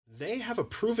They have a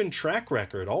proven track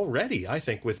record already, I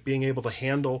think, with being able to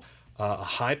handle a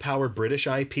high-powered British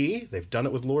IP. They've done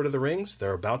it with Lord of the Rings.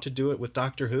 They're about to do it with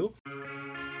Doctor Who.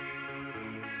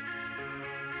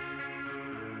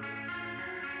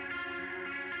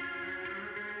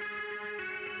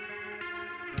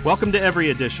 Welcome to Every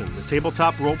Edition, the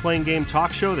tabletop role-playing game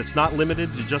talk show that's not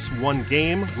limited to just one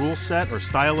game, rule set, or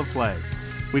style of play.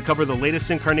 We cover the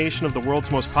latest incarnation of the world's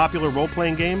most popular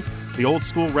role-playing game, the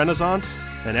old-school Renaissance,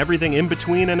 and everything in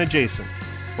between and adjacent.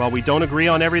 While we don't agree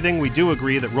on everything, we do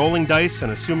agree that rolling dice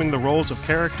and assuming the roles of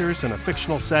characters in a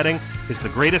fictional setting is the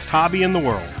greatest hobby in the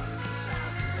world.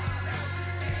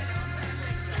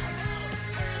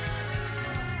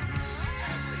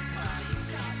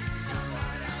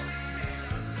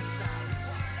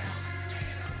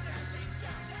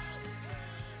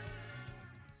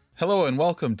 Hello and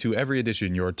welcome to Every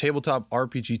Edition, your tabletop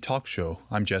RPG talk show.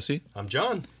 I'm Jesse. I'm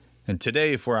John. And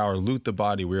today for our Loot the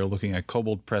Body, we are looking at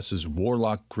Kobold Press's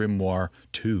Warlock Grimoire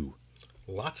 2.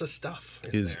 Lots of stuff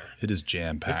in there. It is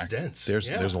jam-packed. It's dense.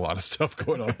 There's a lot of stuff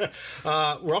going on.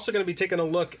 We're also going to be taking a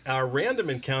look. Our random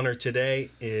encounter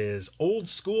today is Old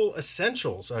School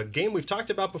Essentials, a game we've talked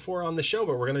about before on the show,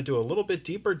 but we're going to do a little bit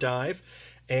deeper dive.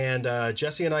 And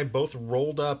Jesse and I both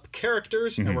rolled up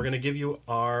characters, and we're going to give you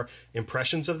our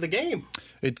impressions of the game.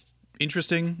 It's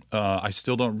interesting. I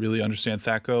still don't really understand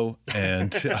THAC0,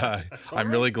 and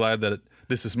I'm really glad that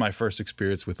this is my first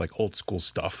experience with like old school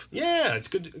stuff. Yeah, it's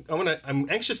good. I'm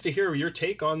anxious to hear your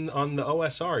take on the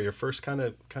OSR, your first kind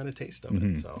of taste of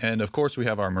it. So. And of course, we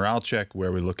have our morale check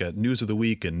where we look at news of the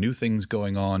week and new things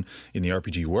going on in the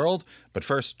RPG world. But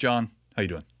first, John, how you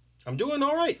doing? I'm doing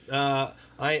all right.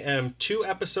 I am 2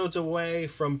 episodes away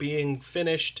from being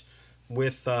finished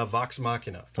with Vox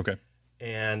Machina. Okay.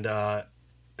 And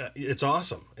it's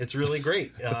awesome. It's really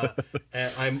great.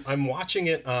 And I'm watching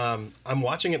it. I'm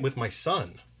watching it with my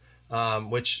son,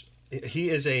 which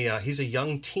he's a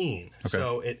young teen. Okay.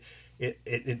 So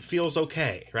it feels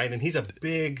okay, right? And he's a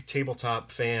big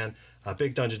tabletop fan, a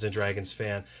big Dungeons and Dragons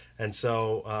fan, and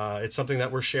so it's something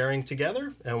that we're sharing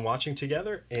together and watching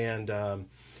together. And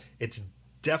it's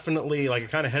definitely, like, I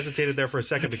kind of hesitated there for a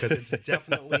second because it's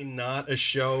definitely not a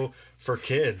show for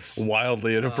kids.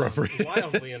 Wildly inappropriate.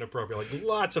 Wildly inappropriate. Like,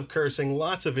 lots of cursing,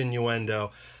 lots of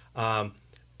innuendo. But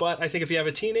I think if you have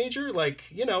a teenager, like,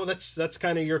 that's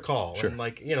kind of your call. Sure. And,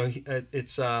 like,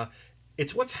 it's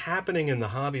what's happening in the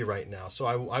hobby right now. So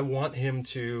I want him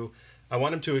to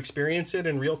experience it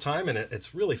in real time, and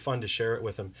it's really fun to share it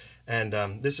with him.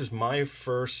 And this is my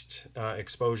first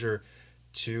exposure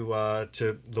to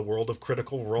the world of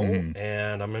Critical Role,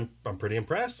 and I'm pretty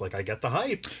impressed. Like, I get the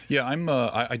hype. Yeah,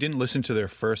 I didn't listen to their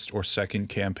first or second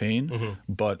campaign,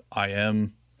 but I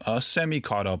am semi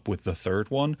caught up with the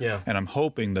third one. Yeah. And I'm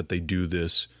hoping that they do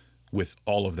this with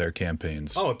all of their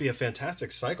campaigns. Oh, it'd be a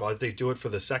fantastic cycle. If they do it for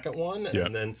the second one,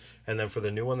 and then for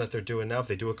the new one that they're doing now, if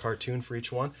they do a cartoon for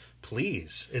each one,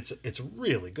 please. It's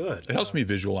really good. It helps me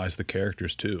visualize the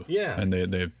characters too. Yeah. And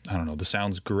they I don't know, the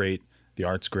sound's great, the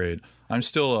art's great. I'm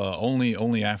still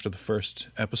only after the first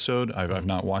episode. I've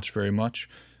not watched very much,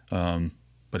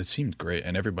 but it seemed great,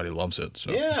 and everybody loves it.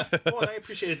 So. Yeah, well, and I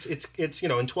appreciate it. It's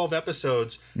in 12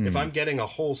 episodes. If I'm getting a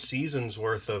whole season's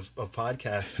worth of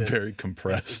podcasts, very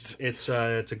compressed. It's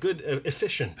a good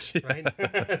efficient,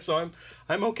 right? So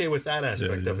I'm okay with that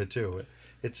aspect of it too.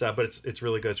 But it's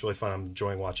really good. It's really fun. I'm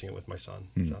enjoying watching it with my son.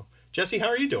 So. Jesse, how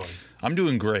are you doing? I'm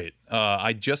doing great.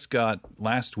 I just got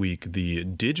last week the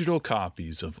digital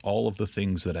copies of all of the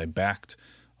things that I backed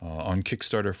on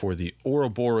Kickstarter for the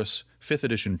Ouroboros 5th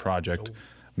edition project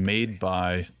made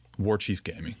by Warchief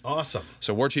Gaming. Awesome.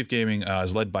 So Warchief Gaming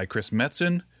is led by Chris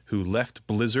Metzen, who left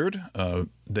Blizzard.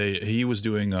 He was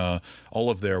doing all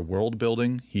of their world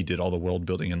building. He did all the world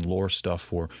building and lore stuff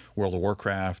for World of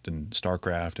Warcraft and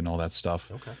StarCraft and all that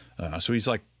stuff. Okay. So he's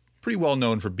like pretty well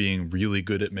known for being really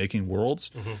good at making worlds.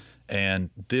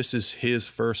 And this is his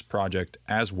first project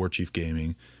as Warchief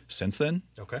Gaming since then.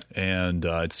 Okay. And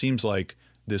it seems like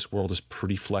this world is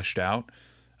pretty fleshed out.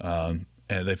 And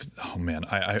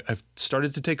I've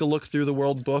started to take a look through the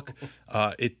world book.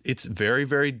 It's very,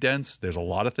 very dense. There's a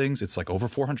lot of things. It's like over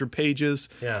 400 pages.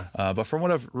 Yeah. But from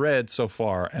what I've read so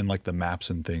far and like the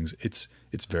maps and things, it's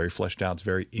very fleshed out. It's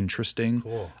very interesting.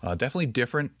 Cool. Definitely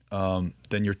different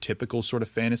than your typical sort of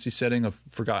fantasy setting of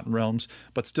Forgotten Realms,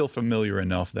 but still familiar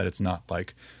enough that it's not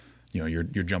like, you're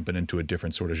jumping into a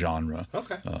different sort of genre.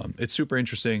 Okay. It's super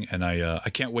interesting, and I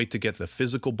can't wait to get the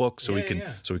physical book so we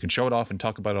can show it off and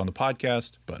talk about it on the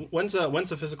podcast. But when's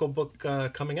the physical book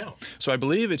coming out? So I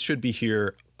believe it should be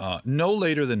here no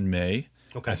later than May.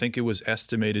 Okay. I think it was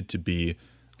estimated to be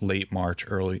late March,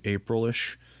 early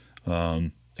April-ish.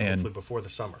 And hopefully before the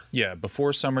summer. Yeah,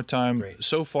 before summertime. Great.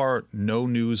 So far, no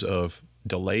news of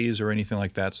delays or anything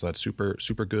like that. So that's super,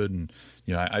 super good. And,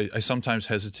 I sometimes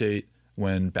hesitate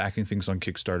when backing things on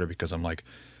Kickstarter because I'm like,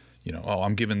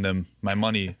 I'm giving them my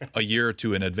money a year or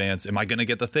two in advance. Am I going to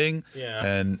get the thing? Yeah.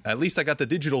 And at least I got the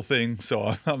digital thing.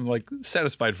 So I'm like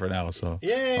satisfied for now. So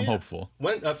I'm hopeful.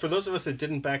 When for those of us that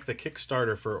didn't back the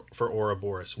Kickstarter for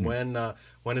Ouroboros, when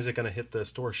is it going to hit the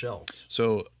store shelves?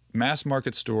 So mass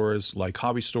market stores like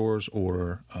hobby stores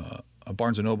or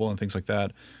Barnes & Noble and things like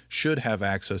that should have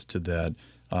access to that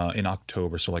in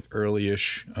October. So like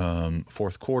early-ish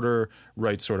fourth quarter,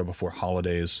 right sort of before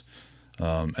holidays.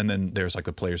 And then there's like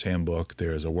the Player's Handbook,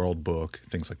 there's a World Book,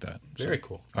 things like that. Very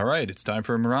cool. All right, it's time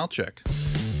for a morale check.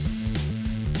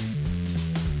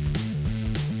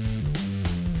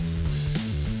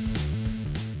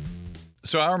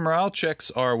 So our morale checks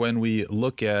are when we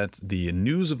look at the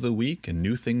news of the week and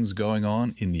new things going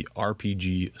on in the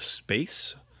RPG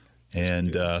space.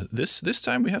 And this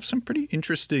time we have some pretty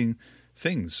interesting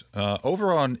things.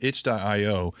 Over on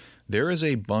itch.io, there is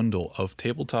a bundle of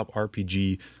tabletop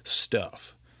RPG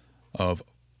stuff of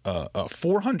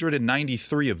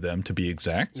 493 of them, to be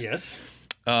exact. Yes.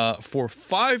 For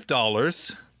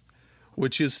 $5,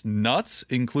 which is nuts,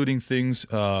 including things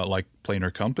like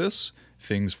Planar Compass,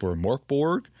 things for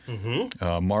Morkborg,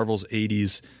 Marvel's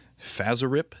 80s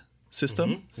Fazarip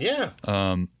system. Yeah.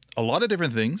 A lot of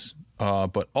different things,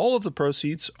 but all of the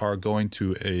proceeds are going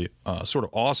to a sort of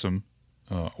awesome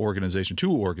organization,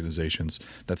 two organizations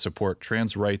that support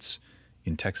trans rights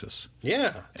in Texas.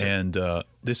 Yeah. And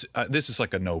this is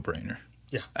like a no-brainer.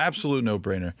 Yeah. Absolute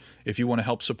no-brainer. If you want to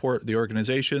help support the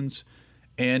organizations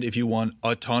and if you want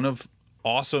a ton of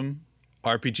awesome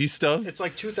RPG stuff. It's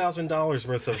like $2,000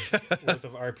 worth of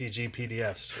RPG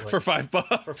PDFs. Like, for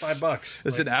 $5. For $5.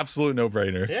 It's an absolute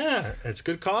no-brainer. Yeah, it's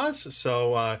good cause.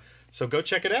 So go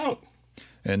check it out.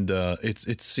 And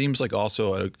it seems like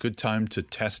also a good time to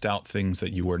test out things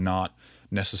that you were not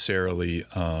necessarily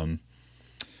on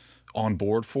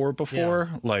board for before.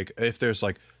 Yeah. Like if there's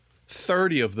like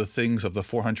 30 of the things of the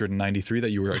 493 that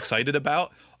you were excited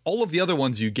about, all of the other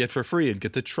ones you get for free and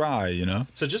get to try,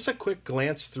 So just a quick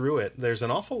glance through it. There's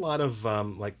an awful lot of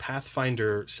like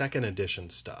Pathfinder 2nd edition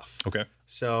stuff. Okay.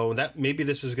 So maybe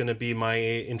this is going to be my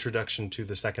introduction to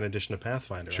the 2nd edition of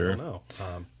Pathfinder. Sure. I don't know.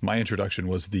 My introduction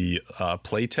was the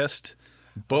playtest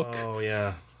book. Oh,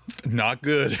 yeah. Not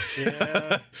good.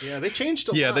 Yeah, they changed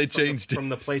a lot. Yeah, they changed from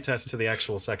the playtest to the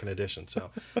actual 2nd edition. So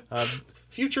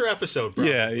future episode, bro.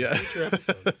 Yeah. Future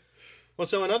episode. Well,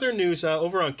 so in other news,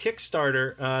 over on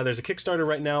Kickstarter, there's a Kickstarter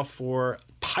right now for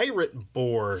Pirate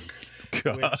Borg,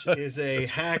 which is a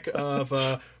hack of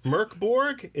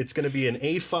Merkborg. It's going to be an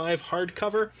A5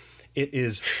 hardcover. It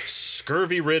is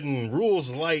scurvy-ridden, rules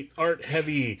light, art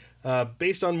heavy,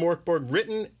 based on Morkborg,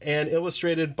 written and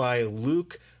illustrated by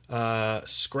Luke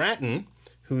Scratton,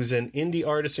 who's an indie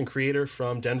artist and creator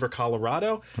from Denver,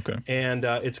 Colorado. Okay. And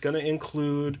it's going to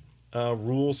include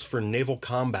rules for naval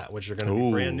combat, which are going to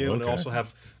be brand new, and also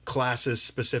have classes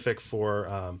specific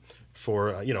for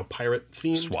pirate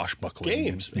themed swashbuckling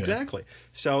games. Yeah. Exactly.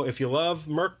 So if you love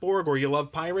Merkborg or you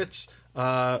love pirates,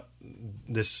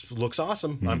 this looks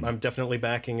awesome. I'm definitely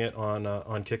backing it on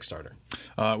Kickstarter.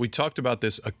 We talked about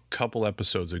this a couple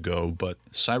episodes ago, but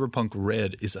Cyberpunk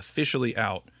Red is officially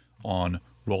out on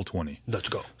Roll20. Let's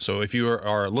go. So if you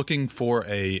are looking for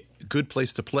a good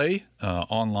place to play,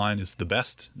 online is the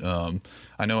best.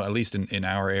 I know at least in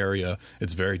our area,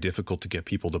 it's very difficult to get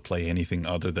people to play anything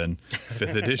other than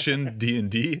 5th edition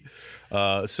D&D.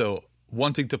 So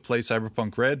wanting to play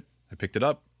Cyberpunk Red, I picked it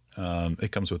up.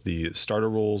 It comes with the starter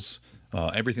rules,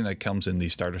 everything that comes in the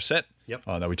starter set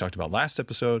that we talked about last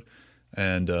episode.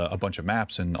 And a bunch of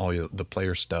maps and all the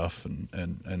player stuff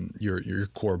and your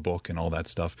core book and all that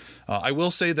stuff. I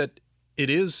will say that it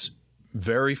is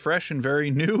very fresh and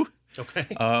very new. Okay.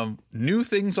 New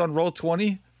things on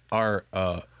Roll20 are,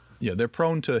 they're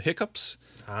prone to hiccups.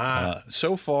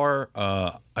 So far,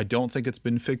 I don't think it's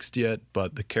been fixed yet,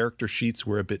 but the character sheets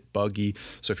were a bit buggy.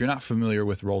 So if you're not familiar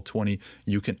with Roll20,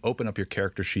 you can open up your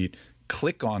character sheet,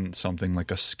 click on something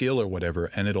like a skill or whatever,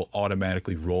 and it'll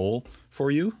automatically roll for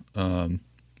you. So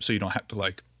you don't have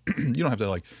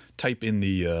to type in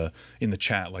the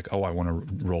chat like, oh, I want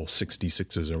to roll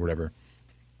 66s or whatever.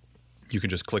 You can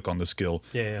just click on the skill.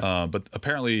 Yeah. But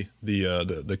apparently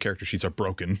the character sheets are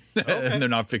broken and they're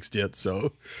not fixed yet.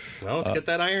 So let's get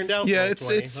that ironed out. Yeah,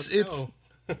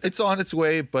 it's on its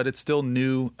way, but it's still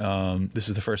new. This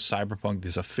is the first Cyberpunk,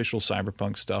 this official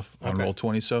Cyberpunk stuff on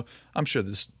Roll20. So I'm sure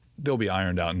they'll be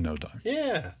ironed out in no time.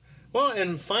 Yeah. Well,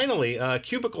 and finally,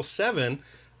 Cubicle 7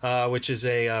 which is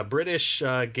a British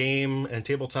game and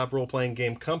tabletop role-playing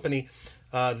game company.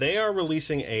 They are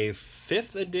releasing a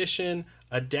 5th edition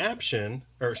adaptation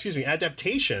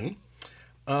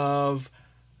of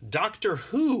Doctor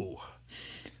Who.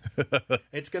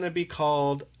 It's going to be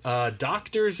called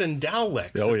Doctors and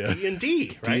Daleks. Oh, yeah.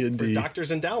 D&D, right? D&D. For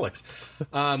Doctors and Daleks.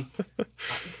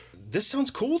 This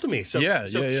sounds cool to me. So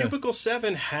Cubicle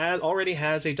 7 already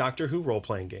has a Doctor Who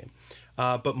role-playing game.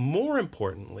 But more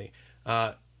importantly,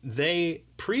 they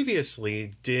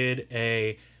previously did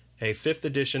a 5th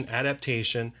edition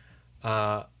adaptation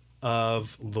of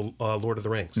the Lord of the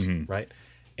Rings, right?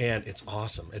 And it's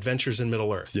awesome. Adventures in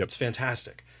Middle-earth. Yep. It's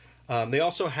fantastic. They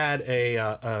also had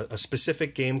a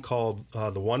specific game called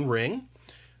The One Ring,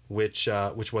 which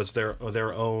was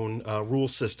their own rule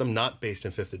system, not based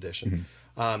in 5th edition.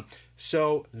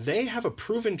 So they have a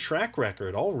proven track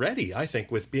record already, I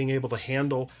think, with being able to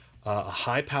handle a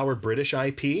high-powered British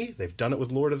IP. They've done it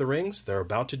with Lord of the Rings. They're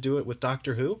about to do it with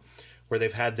Doctor Who, where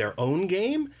they've had their own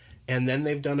game, and then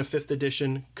they've done a 5th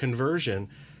edition conversion.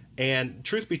 And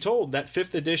truth be told, that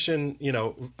 5th edition,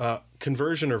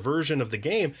 conversion or version of the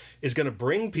game is going to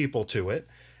bring people to it,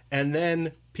 and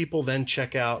then people then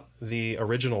check out the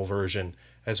original version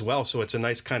as well. So it's a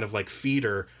nice kind of like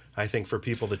feeder, I think, for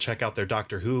people to check out their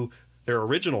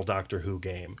original Doctor Who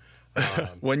game.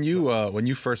 When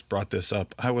you first brought this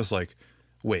up, I was like,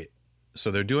 wait,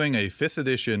 so they're doing a 5th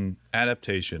edition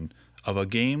adaptation of a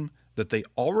game that they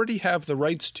already have the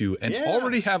rights to and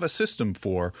already have a system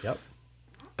for. Yep.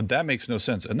 That makes no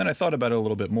sense. And then I thought about it a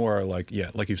little bit more. Like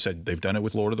you've said, they've done it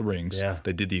with Lord of the Rings. Yeah.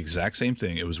 They did the exact same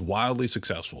thing. It was wildly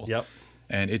successful. Yep.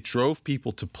 And it drove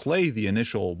people to play the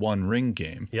initial One Ring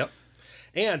game. Yep.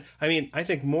 And I mean, I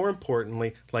think more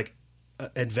importantly, like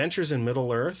Adventures in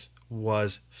Middle-earth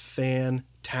was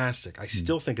fantastic. I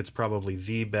still think it's probably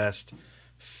the best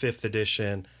 5th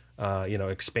edition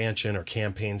expansion or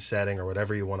campaign setting or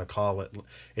whatever you want to call it.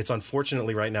 It's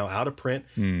unfortunately right now out of print,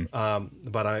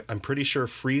 but I'm pretty sure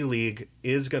Free League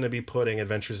is going to be putting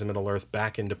Adventures in Middle-earth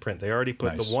back into print. They already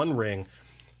put the One Ring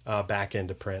back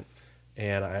into print,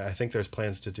 and I think there's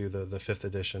plans to do the 5th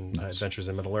edition Adventures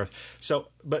in Middle-earth. So,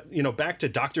 but back to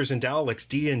Doctors and Daleks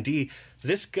D&D.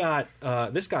 This got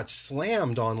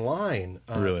slammed online.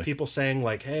 Really? People saying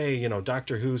like, hey,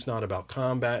 Doctor Who's not about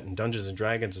combat, and Dungeons and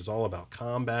Dragons is all about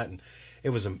combat, and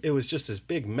it was just this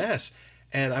big mess.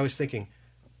 And I was thinking,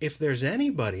 if there's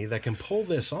anybody that can pull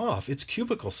this off, it's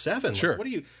Cubicle 7. Sure. Like, what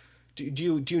do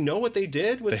you know what they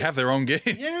did? They have their own game.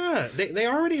 Yeah, they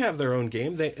already have their own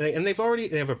game. They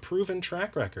have a proven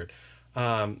track record.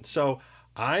 So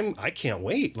I can't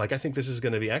wait. Like, I think this is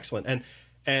going to be excellent.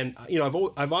 And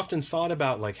I've often thought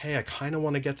about like, hey, I kind of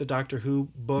want to get the Doctor Who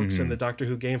books and the Doctor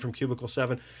Who game from Cubicle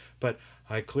 7, but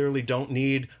I clearly don't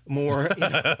need more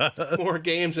more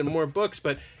games and more books.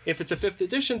 But if it's a 5th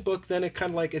edition book, then it kind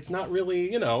of like, it's not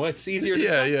really, it's easier to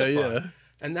justify. Yeah.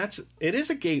 And it is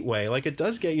a gateway. Like, it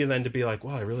does get you then to be like,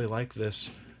 well, I really like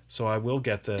this, so I will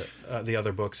get the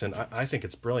other books, and I think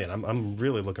it's brilliant. I'm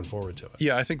really looking forward to it.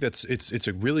 Yeah, I think it's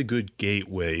a really good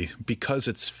gateway because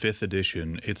it's 5th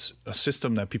edition. It's a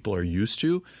system that people are used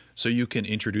to, so you can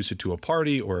introduce it to a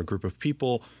party or a group of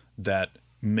people that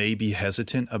may be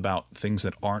hesitant about things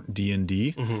that aren't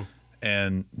D&D,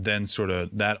 and then sort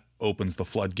of that opens the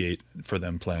floodgate for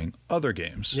them playing other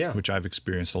games, which I've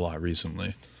experienced a lot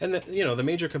recently. And the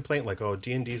major complaint, like, oh,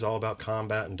 D&D is all about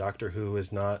combat and Doctor Who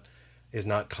is not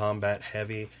combat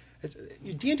heavy.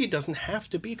 D&D doesn't have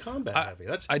to be combat heavy.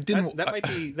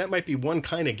 That might be one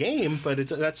kind of game,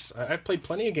 but I've played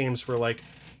plenty of games where like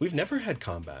we've never had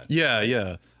combat.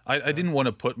 Yeah. I didn't want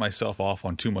to put myself off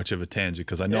on too much of a tangent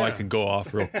because I know I can go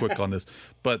off real quick on this,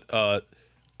 but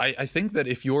I think that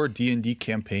if your D&D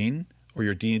campaign or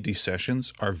your D&D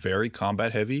sessions are very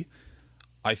combat heavy,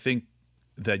 I think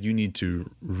that you need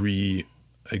to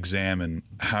re-examine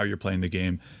how you're playing the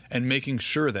game and making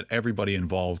sure that everybody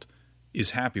involved is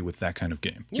happy with that kind of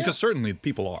game. Yeah. Because certainly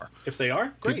people are. If they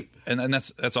are, great. And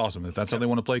that's awesome. If that's how they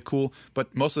want to play, cool.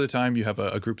 But most of the time you have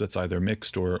a group that's either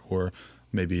mixed or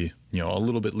maybe a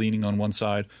little bit leaning on one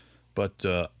side. But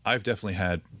I've definitely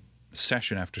had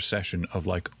session after session of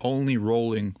like only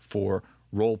rolling for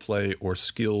role play or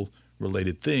skill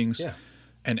related things. Yeah.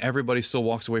 And everybody still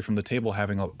walks away from the table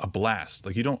having a blast.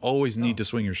 Like, you don't always need to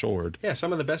swing your sword. Yeah,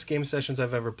 some of the best game sessions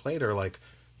I've ever played are like,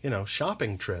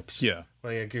 shopping trips. Yeah.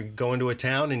 Like, you go into a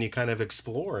town and you kind of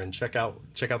explore and check out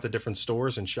the different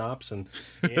stores and shops and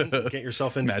inns and get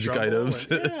yourself into magic trouble. items.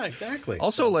 Yeah, exactly.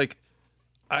 Also, like,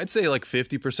 I'd say like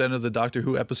 50% of the Doctor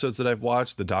Who episodes that I've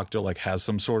watched, the Doctor like has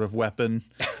some sort of weapon.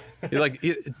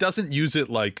 It doesn't use it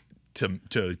like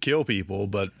to kill people,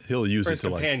 but he'll use it to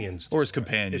companions or his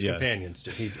companions. His companions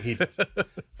do. He does.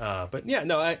 But yeah,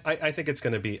 no, I think it's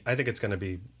going to be. I think it's going to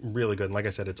be really good. And like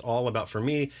I said, it's all about, for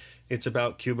me, it's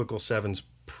about Cubicle 7's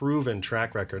proven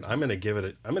track record. I'm going to give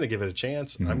it a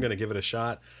chance. I'm going to give it a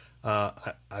shot.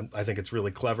 I think it's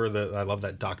really clever. I love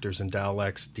that Doctors and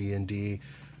Daleks D&D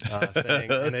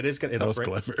thing, and it is going.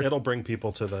 It'll bring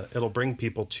people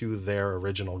to their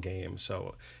original game.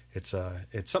 So it's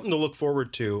something to look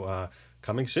forward to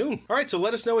coming soon. All right, so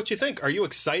let us know what you think. Are you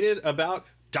excited about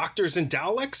Doctors and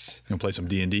Daleks? You want to play some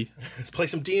D&D? Let's play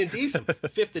some D&D, some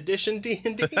 5th edition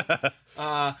D&D.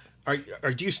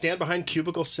 Do you stand behind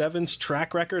Cubicle 7's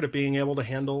track record of being able to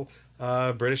handle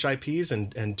British IPs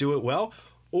and do it well?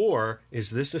 Or is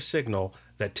this a signal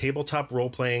that tabletop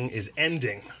role-playing is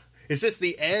ending? Is this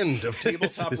the end of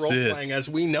tabletop role-playing as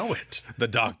we know it? The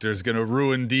Doctor's going to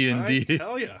ruin D&D. I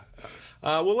tell ya.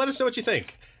 Well, let us know what you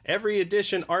think.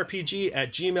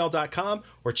 everyeditionrpg@gmail.com,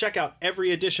 or check out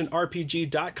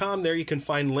everyeditionrpg.com. There you can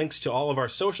find links to all of our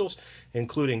socials,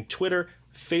 including Twitter,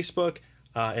 Facebook,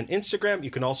 and Instagram.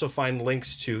 You can also find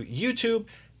links to YouTube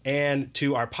and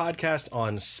to our podcast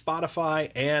on Spotify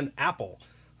and Apple.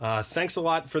 Thanks a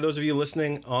lot for those of you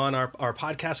listening on our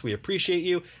podcast. We appreciate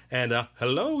you. And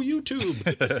hello, YouTube.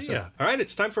 Good to see you. All right,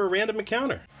 it's time for a random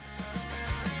encounter.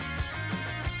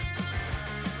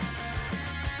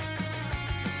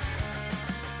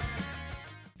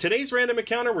 Today's random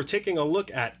encounter, we're taking a look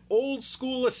at Old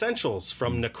School Essentials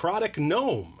from Necrotic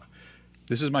Gnome.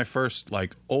 This is my first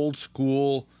old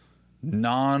school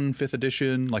non-5th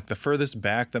edition. The furthest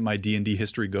back that my D&D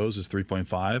history goes is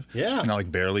 3.5. Yeah. And I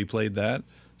barely played that.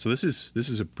 So this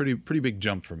is a pretty big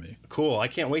jump for me. Cool. I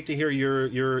can't wait to hear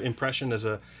your impression as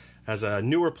a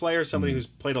newer player, somebody who's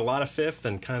played a lot of 5th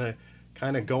and kind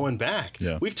of going back.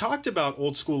 Yeah. We've talked about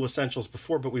Old School Essentials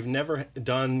before, but we've never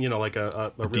done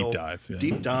a real deep dive. Yeah.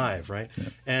 Deep dive, right? Yeah.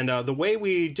 And the way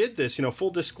we did this, full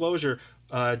disclosure,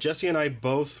 Jesse and I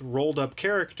both rolled up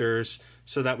characters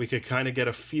so that we could kind of get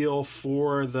a feel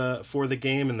for the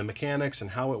game and the mechanics and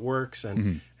how it works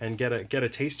and get a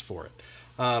taste for it.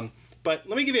 But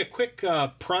let me give you a quick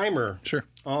primer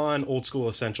on Old School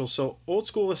Essentials. So Old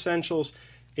School Essentials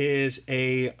is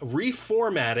a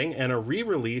reformatting and a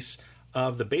re-release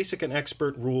of the basic and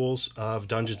expert rules of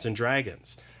Dungeons &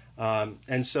 Dragons.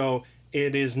 And so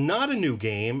it is not a new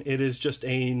game. It is just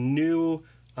a new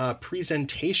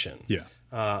presentation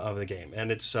of the game.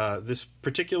 And it's this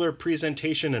particular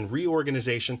presentation and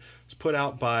reorganization was put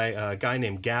out by a guy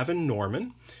named Gavin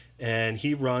Norman, and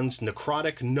he runs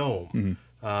Necrotic Gnome.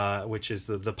 Which is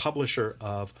the publisher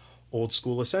of Old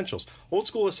School Essentials. Old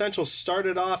School Essentials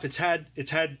started off. It's had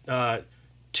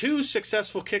 2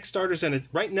 successful Kickstarters, and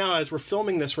right now, as we're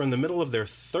filming this, we're in the middle of their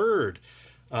 3rd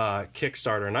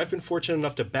Kickstarter. And I've been fortunate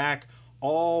enough to back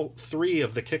all 3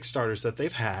 of the Kickstarters that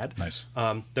they've had. Nice.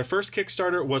 Their first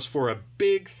Kickstarter was for a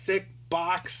big, thick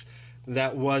box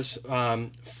that was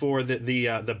for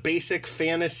the basic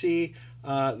fantasy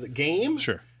game.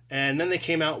 Sure. And then they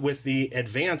came out with the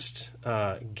advanced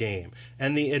game.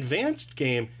 And the advanced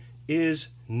game is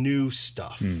new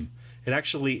stuff. It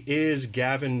actually is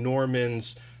Gavin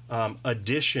Norman's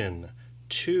addition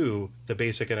to the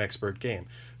basic and expert game.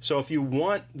 So if you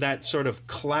want that sort of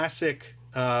classic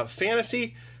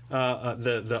fantasy,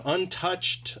 the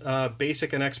untouched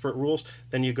basic and expert rules,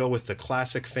 then you go with the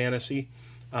classic fantasy.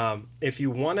 If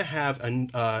you want to have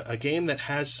a game that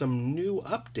has some new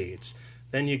updates,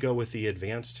 then you go with the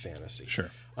advanced fantasy.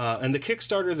 Sure. And the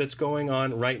Kickstarter that's going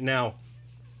on right now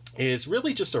is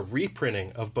really just a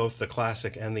reprinting of both the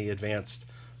classic and the advanced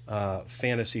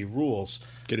fantasy rules.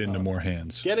 Get it into more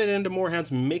hands. Get it into more hands.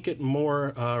 Make it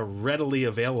more readily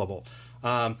available.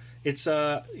 It's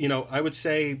I would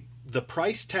say the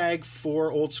price tag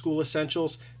for Old School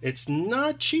Essentials, it's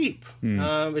not cheap.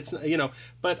 It's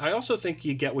but I also think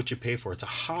you get what you pay for. It's a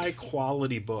high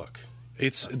quality book.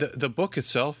 It's the book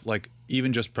itself,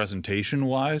 even just presentation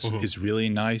wise, is really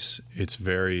nice. It's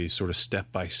very sort of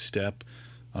step by step.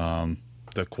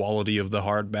 The quality of the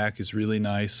hardback is really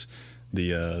nice.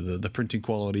 The printing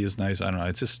quality is nice. I don't know.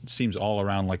 It just seems all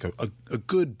around like a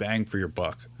good bang for your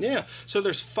buck. Yeah. So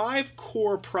there's 5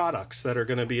 core products that are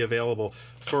going to be available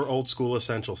for Old School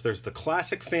Essentials. There's the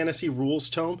Classic Fantasy Rules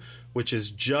Tome, which is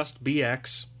just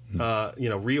BX,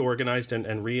 reorganized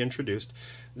and reintroduced.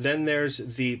 Then there's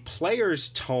the Player's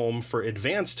Tome for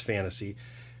Advanced Fantasy,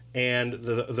 and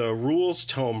the Rules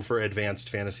Tome for Advanced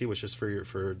Fantasy, which is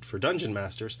for Dungeon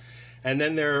Masters. And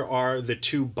then there are the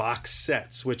 2 box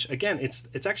sets, which again,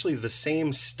 it's actually the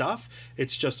same stuff.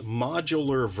 It's just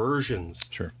modular versions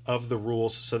of the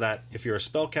rules, so that if you're a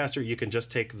spellcaster, you can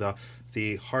just take the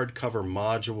hardcover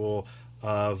module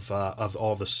of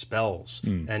all the spells,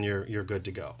 and you're good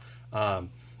to go.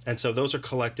 And so those are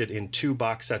collected in 2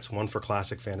 box sets, one for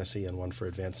Classic Fantasy and one for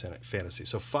Advanced Fantasy.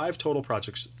 So 5 total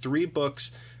projects, 3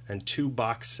 books and 2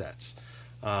 box sets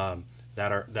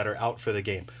that are out for the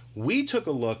game. We took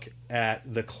a look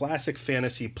at the Classic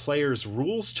Fantasy Players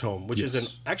Rules Tome, which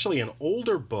is actually an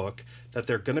older book that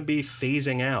they're going to be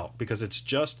phasing out because it's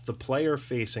just the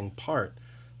player-facing part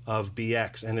of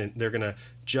BX, and they're going to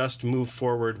just move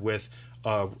forward with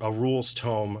a rules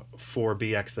tome for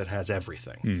BX that has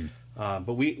everything.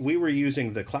 But we were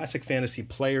using the Classic Fantasy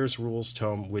Players Rules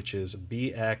Tome, which is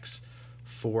BX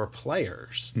for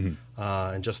players,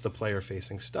 and just the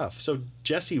player-facing stuff. So,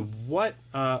 Jesse, what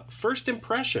first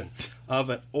impression of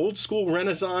an old-school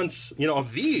Renaissance,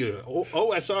 of the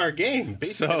OSR game,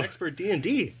 based on expert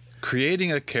D&D?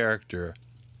 Creating a character,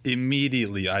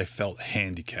 immediately I felt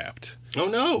handicapped. Oh,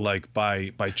 no. Like,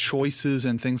 by choices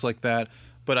and things like that.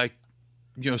 But I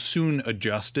soon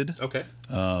adjusted. Okay.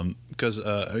 Because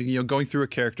going through a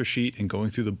character sheet and going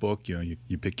through the book,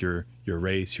 you pick your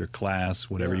race, your class,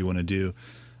 whatever you want to do.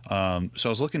 So I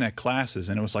was looking at classes,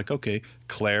 and it was like, okay,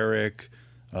 cleric,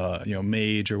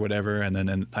 mage or whatever, and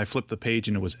then I flipped the page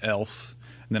and it was elf,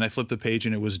 and then I flipped the page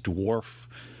and it was dwarf,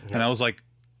 and I was like,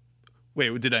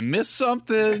 wait, did I miss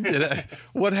something?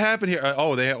 What happened here?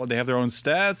 Oh, they have their own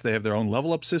stats, they have their own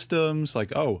level up systems.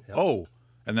 Like, oh.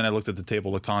 And then I looked at the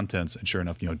table of contents, and sure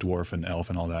enough, dwarf and elf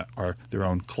and all that are their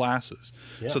own classes.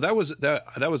 Yeah. So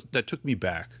that took me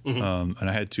back, and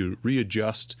I had to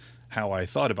readjust how I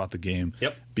thought about the game,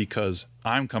 because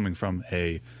I'm coming from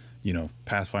a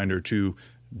Pathfinder 2,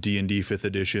 D&D 5th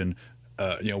edition,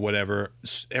 whatever.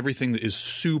 Everything is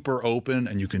super open,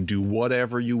 and you can do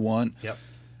whatever you want. Yep.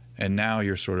 And now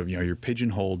you're sort of you're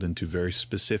pigeonholed into very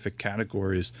specific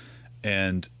categories,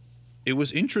 and it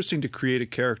was interesting to create a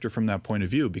character from that point of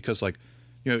view, because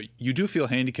you do feel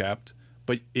handicapped,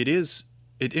 but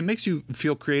it makes you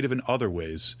feel creative in other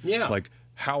ways. Yeah. Like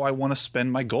how I want to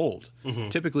spend my gold.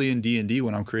 Typically in D&D,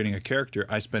 when I'm creating a character,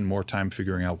 I spend more time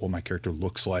figuring out what my character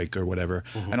looks like or whatever.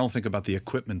 I don't think about the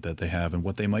equipment that they have and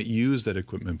what they might use that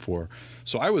equipment for.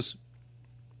 So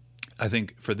I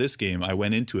think for this game, I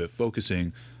went into it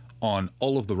focusing on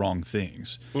all of the wrong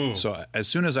things. So as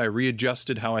soon as I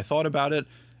readjusted how I thought about it,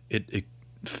 it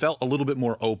felt a little bit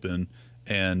more open,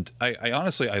 and I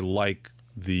honestly like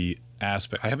the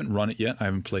aspect. I haven't run it yet, I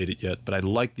haven't played it yet, but I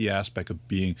like the aspect of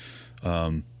being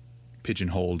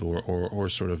pigeonholed or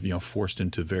sort of forced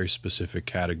into very specific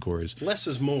categories. Less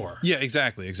is more. Yeah,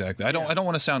 exactly. I don't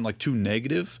want to sound like too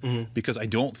negative, because I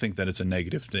don't think that it's a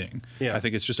negative thing. I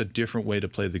think it's just a different way to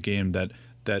play the game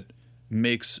that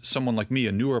makes someone like me,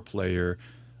 a newer player,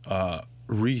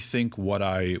 rethink what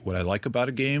I like about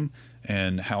a game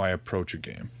and how I approach a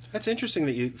game. That's interesting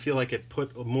that you feel like it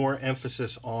put more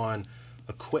emphasis on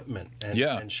equipment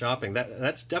and shopping.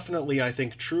 That's definitely, I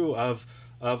think, true of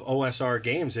OSR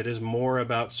games. It is more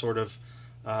about sort of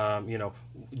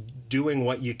doing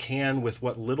what you can with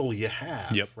what little you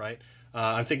have. Yep. Right.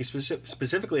 I'm thinking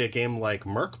specifically a game like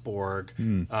Merkborg,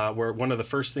 where one of the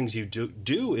first things you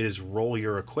do is roll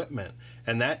your equipment,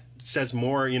 and that says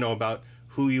more about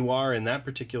who you are in that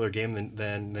particular game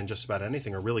than just about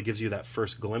anything, or really gives you that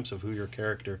first glimpse of who your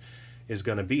character is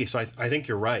going to be. So I think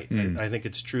you're right. I think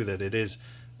it's true that it is.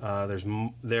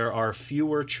 There are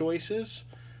fewer choices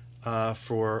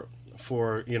for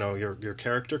your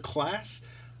character class,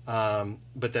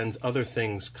 but then other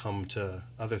things come to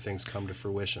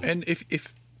fruition. And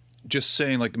if just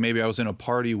saying, like, maybe I was in a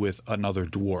party with another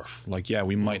dwarf, like,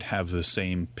 we might have the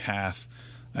same path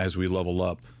as we level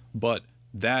up, but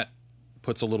that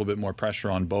puts a little bit more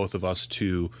pressure on both of us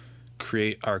to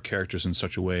create our characters in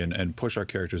such a way and push our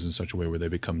characters in such a way where they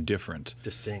become different.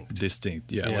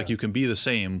 Distinct. Yeah. Like you can be the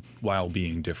same while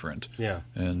being different. Yeah.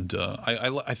 And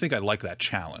I think I like that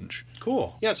challenge.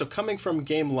 Cool. Yeah, so coming from a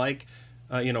game like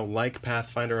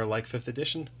Pathfinder or like 5th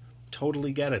edition,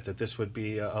 totally get it that this would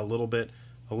be a little bit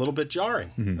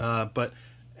jarring. But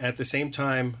at the same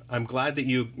time, I'm glad that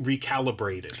you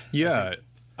recalibrated. Yeah.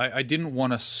 I didn't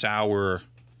want to sour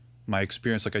my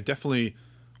experience. Like, I definitely,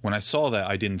 when I saw that,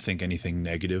 I didn't think anything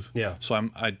negative. Yeah. So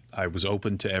I was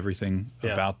open to everything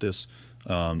about this.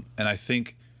 And I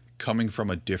think coming from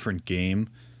a different game,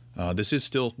 this is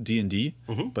still D&D,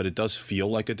 but it does feel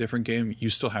like a different game. You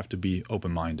still have to be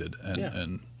open-minded.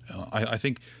 And I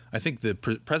think the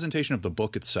presentation of the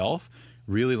book itself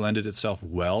really lended itself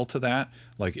well to that.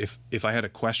 Like, if I had a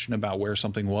question about where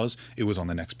something was, it was on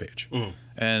the next page.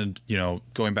 And,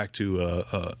 going back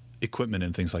to equipment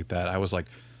and things like that, I was like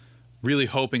really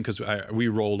hoping, because we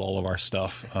rolled all of our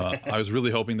stuff, I was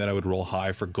really hoping that I would roll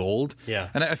high for gold. Yeah.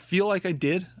 And I feel like I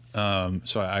did.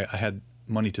 So I had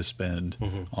money to spend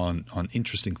on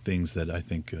interesting things that I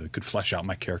think could flesh out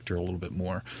my character a little bit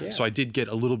more. Yeah. So I did get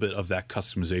a little bit of that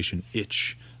customization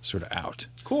itch sort of out.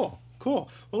 Cool. Well,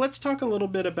 let's talk a little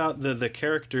bit about the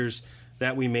characters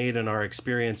that we made in our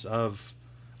experience of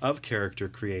character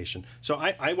creation. So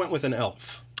I went with an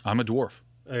elf. I'm a dwarf.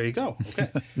 There you go. Okay.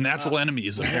 Natural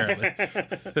enemies, apparently.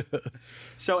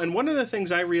 So, and one of the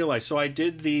things I realized, so I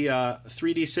did the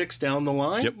 3d6 down the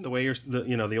line, the way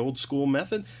the old school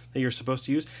method that you're supposed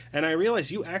to use, and I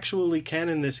realized you actually can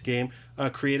in this game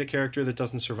create a character that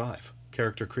doesn't survive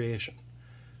character creation.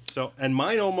 So, and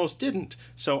mine almost didn't.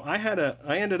 So I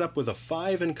ended up with a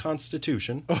 5 in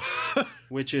Constitution,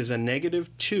 which is a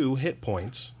 -2 hit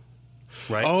points,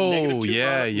 right? Oh,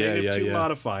 -2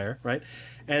 modifier, right?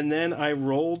 And then I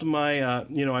rolled my,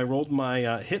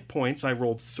 hit points. I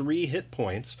rolled 3 hit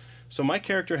points. So my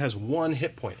character has 1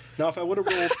 hit point. Now, if I would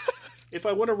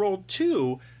have rolled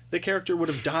 2, the character would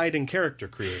have died in character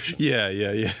creation.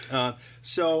 Yeah.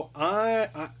 So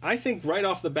I think right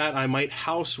off the bat, I might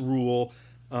house rule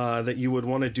that you would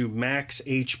want to do max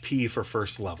HP for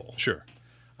first level. Sure.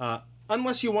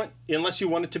 Unless you want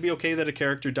it to be okay that a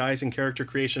character dies in character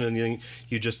creation and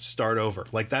you just start over.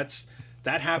 Like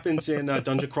that happens in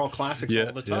Dungeon Crawl Classics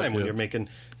all the time when you're making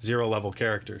 0 level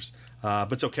characters.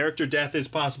 But so character death is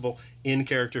possible in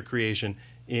character creation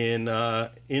in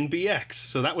BX.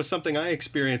 So that was something I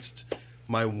experienced.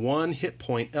 My 1 hit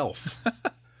point elf.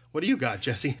 What do you got,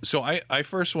 Jesse? So I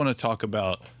first want to talk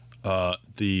about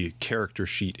the character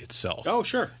sheet itself. Oh,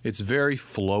 sure. It's very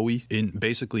flowy,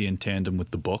 basically in tandem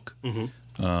with the book.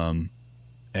 And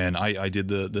I did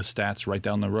the stats right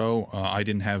down the row. I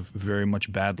didn't have very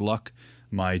much bad luck.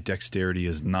 My dexterity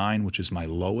is 9, which is my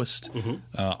lowest.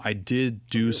 I did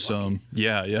do some... Lucky.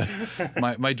 Yeah.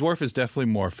 My dwarf is definitely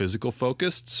more physical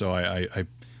focused, so I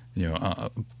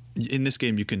in this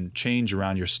game you can change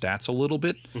around your stats a little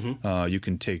bit. You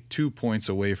can take 2 points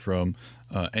away from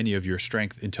any of your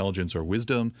strength, intelligence, or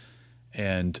wisdom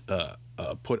and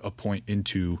put a point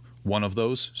into one of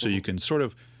those. So you can sort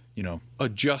of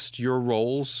adjust your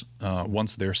rolls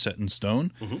once they're set in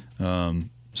stone.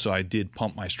 So I did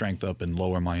pump my strength up and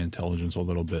lower my intelligence a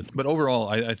little bit. But overall,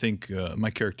 I think my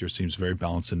character seems very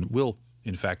balanced and will,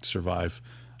 in fact, survive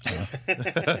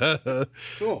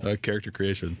character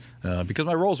creation because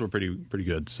my rolls were pretty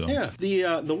good. So yeah,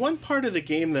 the one part of the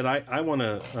game that I want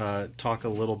to talk a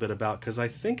little bit about, because I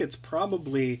think it's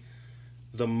probably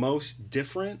the most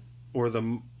different or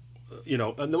the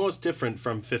most different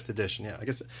from 5th edition. Yeah, I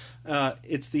guess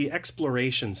it's the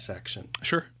exploration section.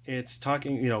 Sure. It's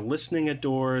talking, listening at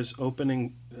doors,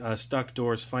 opening stuck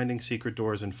doors, finding secret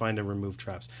doors, and find and remove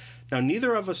traps. Now,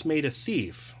 neither of us made a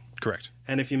thief. Correct.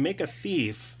 And if you make a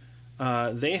thief,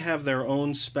 they have their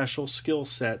own special skill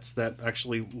sets that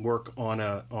actually work on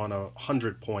a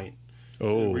 100 point.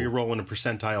 Oh. Where you're rolling a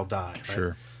percentile die. Right?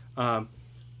 Sure.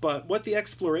 But what the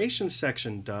exploration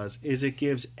section does is it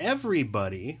gives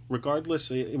everybody,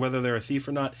 regardless whether they're a thief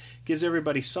or not, gives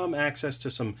everybody some access to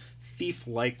some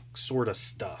thief-like sort of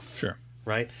stuff. Sure.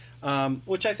 Right?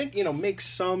 Which I think, makes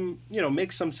some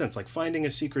sense. Like finding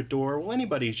a secret door. Well,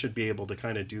 anybody should be able to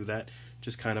kind of do that.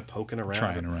 Just kind of poking around.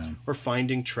 Trying around. Or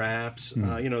finding traps,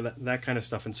 that kind of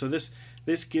stuff. And so this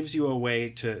gives you a way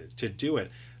to do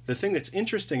it. The thing that's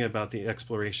interesting about the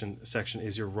exploration section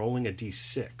is you're rolling a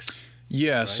d6.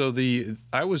 Yeah, right? So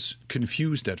I was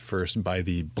confused at first by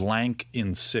the blank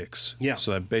in 6. Yeah.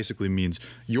 So that basically means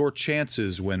your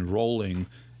chances when rolling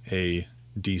a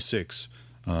d6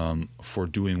 for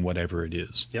doing whatever it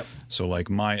is. Yep. So like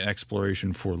my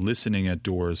exploration for listening at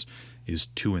doors is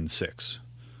 2 and 6.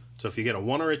 So if you get a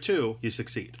 1 or a 2, you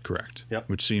succeed. Correct. Yep.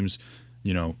 Which seems,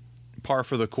 par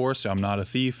for the course. I'm not a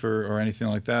thief or anything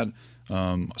like that.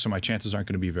 So my chances aren't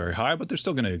going to be very high, but they're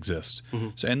still going to exist.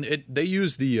 So, and they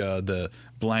use the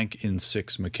blank in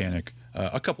 6 mechanic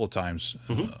a couple of times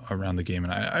around the game,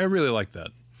 and I really like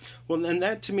that. Well, and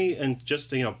that to me, and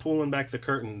just pulling back the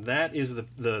curtain, that is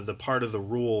the part of the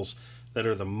rules that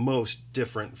are the most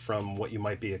different from what you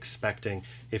might be expecting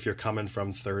if you're coming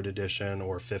from 3rd edition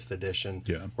or 5th edition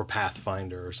or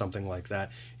Pathfinder or something like that.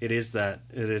 It is that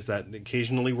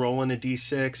occasionally rolling a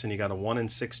d6 and you got a 1 in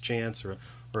 6 chance or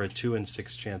a 2 in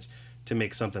 6 chance to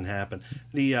make something happen.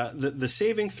 The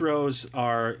saving throws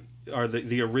are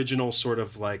the original sort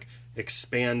of like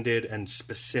expanded and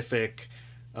specific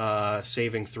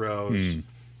saving throws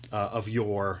of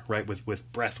yore, right,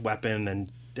 with breath weapon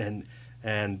and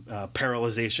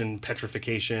paralyzation,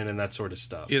 petrification, and that sort of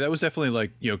stuff. Yeah, that was definitely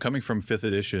like, coming from 5th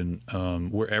edition,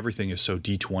 where everything is so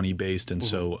D20 based and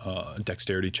so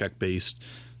dexterity check based,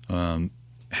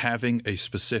 having a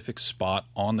specific spot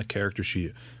on the character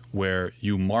sheet where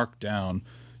you mark down,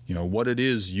 what it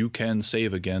is you can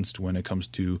save against when it comes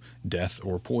to death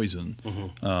or poison,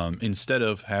 instead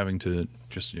of having to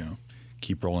just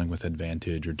keep rolling with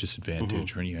advantage or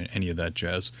disadvantage or any of that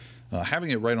jazz.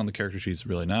 Having it right on the character sheet is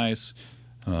really nice,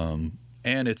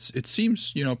 and it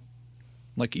seems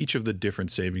like each of the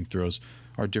different saving throws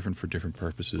are different for different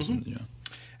purposes.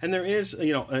 And there is,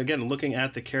 again, looking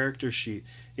at the character sheet,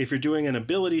 if you're doing an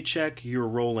ability check, you're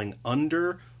rolling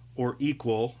under or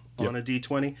equal on a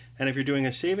d20. And if you're doing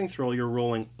a saving throw, you're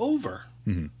rolling over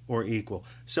or equal.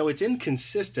 So it's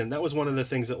inconsistent. That was one of the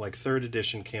things that like 3rd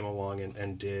edition came along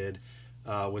and did,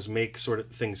 was make sort of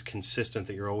things consistent,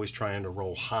 that you're always trying to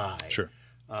roll high. Sure.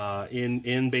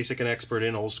 In Basic and Expert,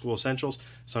 in Old School Essentials,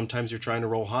 sometimes you're trying to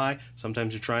roll high,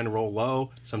 sometimes you're trying to roll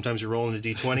low, sometimes you're rolling a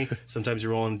d20, sometimes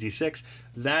you're rolling a d6.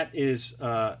 That is,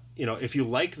 if you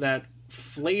like that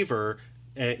flavor,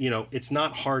 it's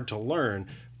not hard to learn.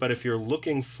 But if you're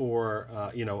looking for,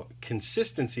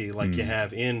 consistency like you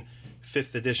have in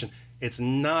 5th edition, it's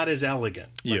not as elegant.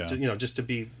 Just to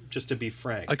be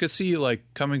frank. I could see, like,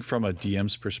 coming from a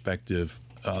DM's perspective,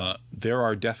 there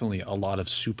are definitely a lot of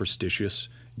superstitious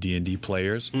D&D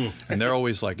players, and they're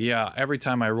always like, every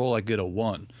time I roll, I get a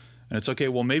 1. And it's okay,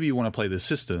 well, maybe you want to play this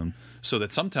system so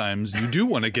that sometimes you do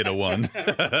want to get a 1.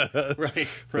 Right.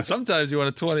 But sometimes you want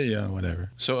a 20,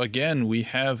 whatever. So again, we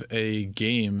have a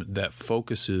game that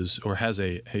focuses or has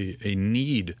a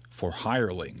need for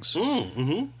hirelings.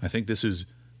 I think this is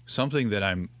something that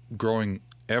I'm growing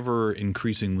ever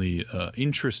increasingly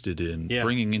interested in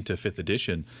bringing into 5th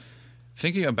edition.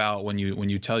 Thinking about when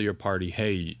you tell your party,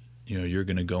 hey, you're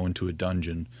going to go into a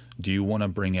dungeon, do you want to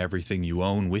bring everything you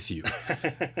own with you?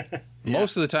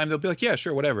 Most of the time they'll be like, yeah,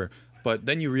 sure, whatever. But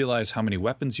then you realize how many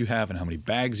weapons you have and how many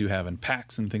bags you have and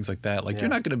packs and things like that. Like, you're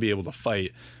not going to be able to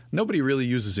fight. Nobody really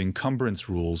uses encumbrance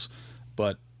rules,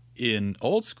 but in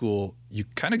Old School, you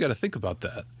kind of got to think about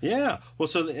that. Yeah. Well,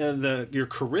 so your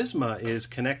charisma is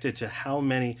connected to how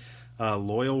many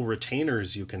loyal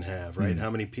retainers you can have, right?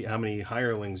 How many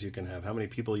hirelings you can have, how many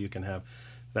people you can have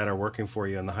that are working for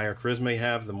you. And the higher charisma you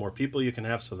have, the more people you can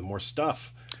have, so the more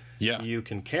stuff you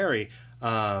can carry.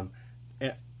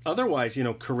 Otherwise,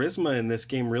 charisma in this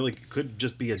game really could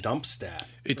just be a dump stat.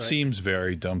 It seems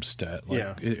very dump stat.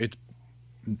 Like,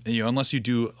 unless you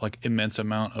do like immense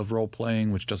amount of role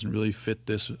playing, which doesn't really fit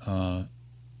this,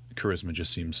 charisma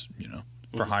just seems,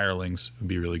 for hirelings would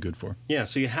be really good for. Yeah,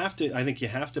 so I think you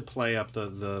have to play up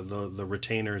the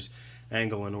retainers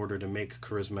angle in order to make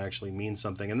charisma actually mean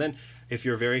something. And then if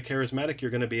you're very charismatic, you're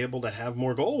going to be able to have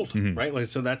more gold, right? Like,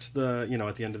 so that's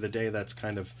at the end of the day, that's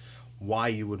kind of why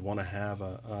you would want to have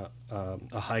a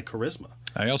high charisma.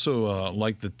 I also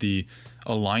like that the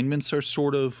alignments are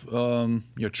sort of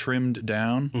trimmed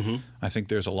down. I think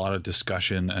there's a lot of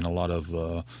discussion and a lot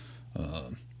of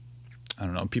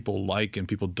people like and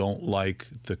people don't like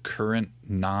the current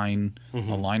 9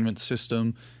 alignment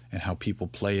system and how people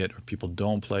play it or people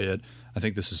don't play it. I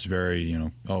think this is very,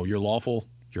 you're lawful,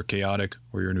 you're chaotic,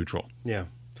 or you're neutral. Yeah.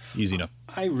 Easy enough.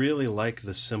 I really like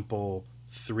the simple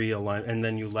 3 alignment, and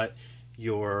then you let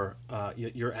your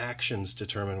actions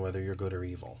determine whether you're good or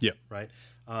evil. Yeah. Right?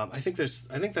 I think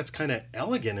that's kind of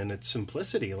elegant in its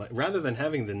simplicity, like, rather than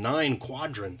having the 9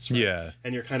 quadrants. Right? Yeah.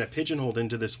 And you're kind of pigeonholed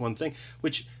into this one thing,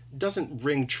 which doesn't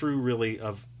ring true really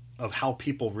of how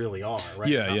people really are, right?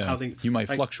 Yeah, how you might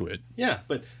fluctuate. Yeah,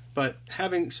 but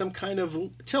having some kind of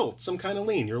tilt, some kind of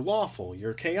lean, you're lawful,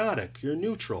 you're chaotic, you're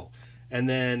neutral, and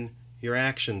then your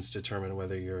actions determine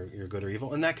whether you're good or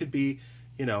evil, and that could be,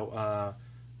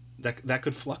 that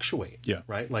could fluctuate. Yeah.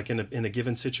 Right. Like in a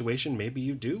given situation, maybe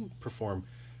you do perform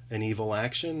an evil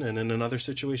action, and in another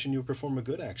situation you perform a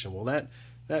good action. Well,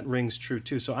 that rings true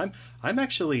too. So I'm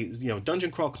actually, Dungeon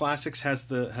Crawl Classics has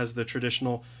the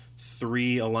traditional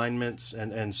 3 alignments,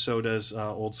 and so does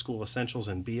Old School Essentials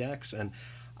and BX, and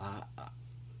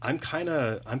I'm kind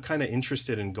of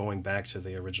interested in going back to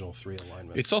the original 3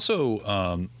 alignments. It's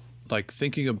also like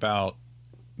thinking about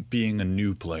being a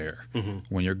new player.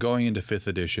 When you're going into 5th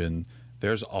edition,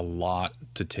 there's a lot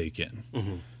to take in,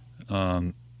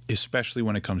 especially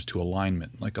when it comes to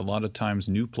alignment. Like, a lot of times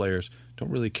new players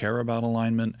don't really care about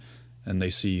alignment, and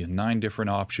they see 9 different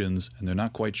options, and they're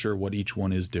not quite sure what each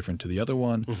one is different to the other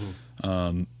one.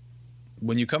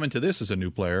 When you come into this as a new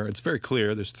player, it's very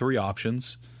clear. There's 3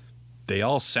 options. They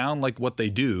all sound like what they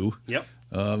do. Yep.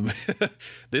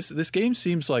 This game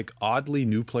seems like oddly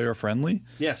new player friendly.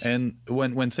 Yes. And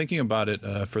when thinking about it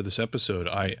for this episode,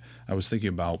 I was thinking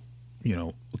about,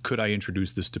 could I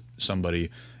introduce this to somebody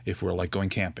if we're like going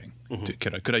camping?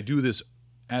 Could I do this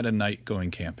at a night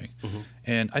going camping.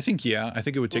 And I think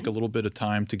it would take a little bit of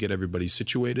time to get everybody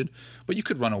situated, but you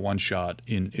could run a one shot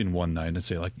in one night and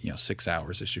say 6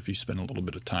 hours ish if you spend a little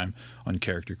bit of time on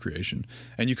character creation,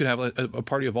 and you could have a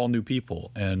party of all new people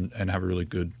and have a really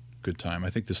good time. I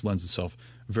think this lends itself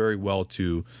very well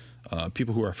to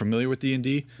people who are familiar with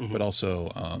D&D, but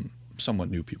also somewhat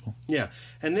new people. Yeah,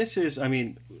 and this is,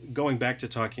 going back to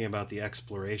talking about the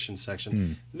exploration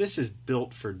section, this is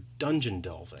built for dungeon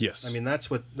delving. Yes, that's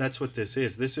what this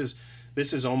is.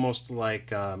 This is almost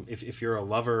like if you're a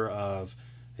lover of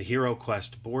the Hero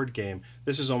Quest board game,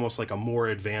 this is almost like a more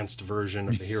advanced version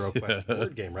of the Hero Quest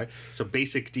board game, right? So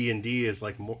basic D&D is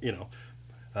like more,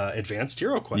 advanced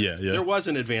Hero Quest. Yeah. There was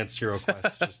an advanced Hero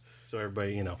Quest, just so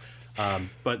everybody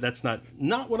but that's not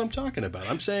what I'm talking about.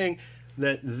 I'm saying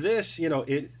that this,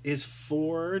 it is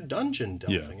for dungeon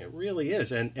delving. It really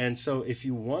is. And so if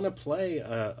you want to play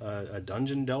a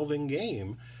dungeon delving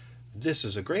game, this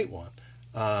is a great one.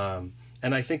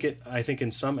 And I think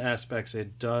in some aspects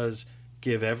it does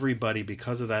give everybody,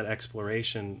 because of that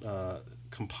exploration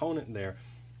component there,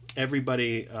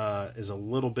 everybody is a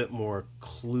little bit more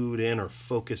clued in or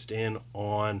focused in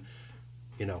on,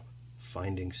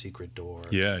 finding secret doors,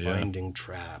 finding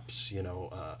traps,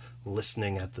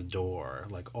 listening at the door,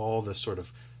 like all the sort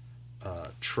of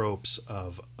tropes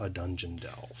of a dungeon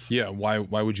delve. Yeah, why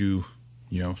would you,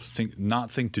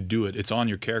 think to do it? It's on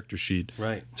your character sheet.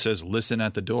 Right. It says listen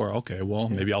at the door. Okay, well,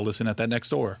 maybe I'll listen at that next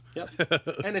door. Yep.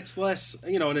 And it's less,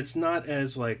 and it's not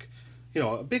as like,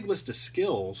 a big list of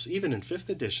skills, even in 5th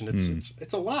edition,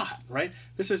 it's a lot, right?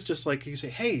 This is just like you say,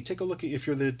 hey, take a look at, if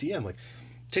you're the DM, like,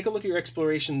 take a look at your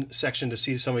exploration section to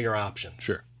see some of your options.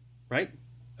 Sure. Right?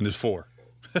 And there's 4.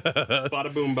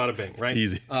 Bada boom, bada bing, right?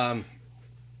 Easy.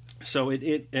 So and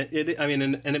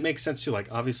it makes sense too. Like,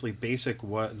 obviously,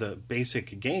 the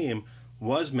basic game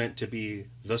was meant to be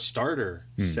the starter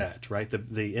set, right?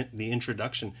 The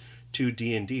introduction to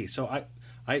D&D. So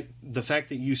the fact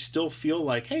that you still feel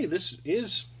like, hey, this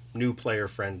is new player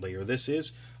friendly, or this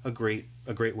is a great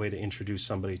way to introduce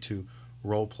somebody to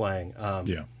role playing.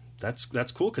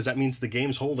 That's cool, because that means the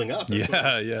game's holding up.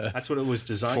 That's what it was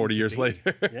designed 40 to years be.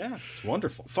 later. Yeah, it's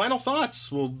wonderful. Final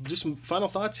thoughts. We'll do some final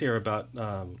thoughts here about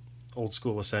Old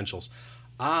School Essentials.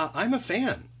 I'm a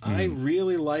fan. I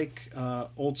really like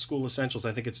Old School Essentials.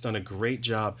 I think it's done a great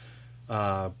job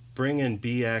bringing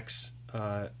BX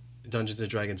Dungeons &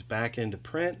 Dragons back into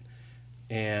print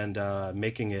and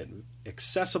making it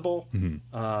accessible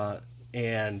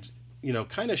and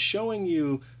kind of showing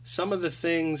you some of the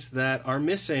things that are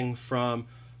missing from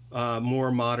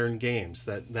more modern games.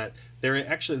 That they're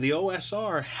actually, the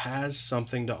OSR has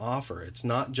something to offer. It's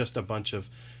not just a bunch of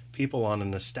people on a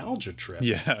nostalgia trip.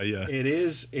 It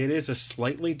is a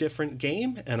slightly different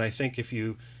game, and I think if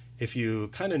you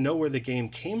kind of know where the game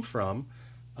came from,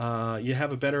 you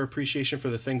have a better appreciation for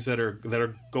the things that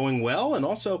are going well, and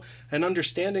also an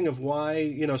understanding of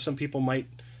why some people might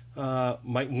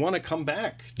want to come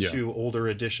back to older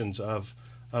editions of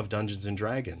Dungeons and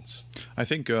Dragons. I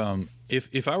think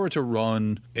if I were to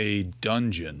run a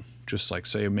dungeon, just like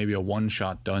say maybe a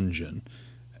one-shot dungeon,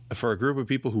 for a group of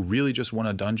people who really just want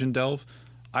a dungeon delve,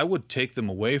 I would take them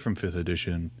away from 5th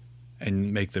edition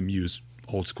and make them use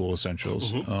Old School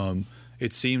Essentials.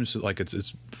 It seems like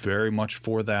it's very much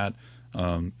for that.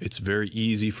 It's very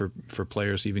easy for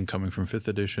players even coming from 5th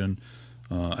edition.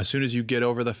 As soon as you get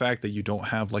over the fact that you don't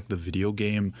have like the video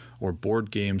game or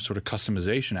board game sort of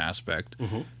customization aspect,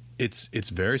 it's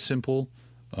very simple.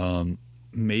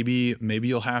 Maybe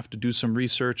you'll have to do some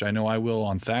research. I know I will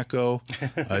on THAC0.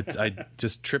 It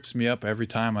just trips me up every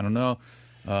time. I don't know.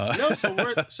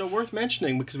 So worth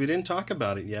mentioning, because we didn't talk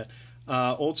about it yet.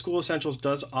 Old School Essentials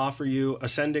does offer you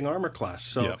Ascending Armor Class.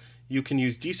 So you can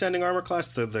use Descending Armor Class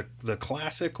the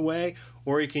classic way,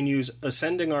 or you can use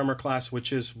Ascending Armor Class,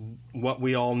 which is what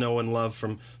we all know and love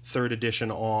from 3rd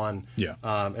edition on.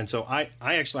 And so I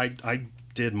actually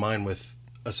did mine with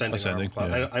Ascending Armor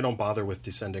Class. I don't bother with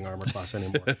Descending Armor Class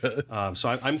anymore.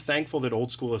 So I'm thankful that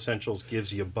Old School Essentials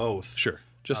gives you both. Sure,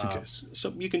 just in case.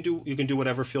 So you can do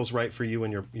whatever feels right for you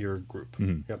and your group.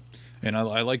 Yep. And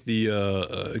I like the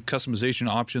customization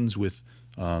options with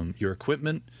your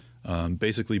equipment.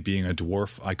 Basically, being a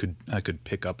dwarf, I could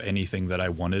pick up anything that I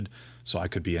wanted. So I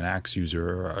could be an axe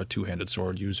user or a two-handed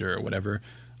sword user or whatever.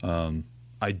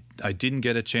 I didn't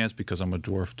get a chance because I'm a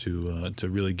dwarf to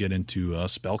really get into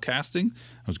spell casting.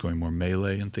 I was going more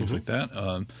melee and things like that.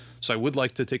 So I would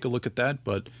like to take a look at that,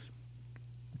 but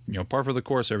par for the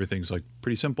course, everything's like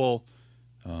pretty simple.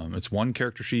 It's one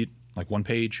character sheet, like one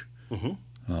page.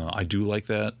 I do like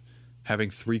that.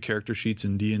 Having 3 character sheets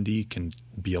in D&D can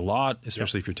be a lot,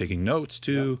 especially if you're taking notes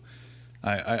too.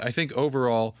 I think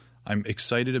overall, I'm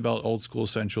excited about Old School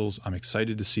Essentials. I'm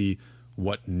excited to see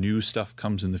what new stuff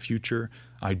comes in the future.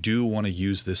 I do want to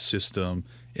use this system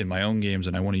in my own games,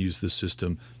 and I want to use this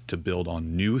system to build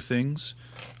on new things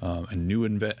and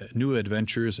new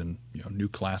adventures and new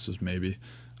classes maybe.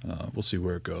 We'll see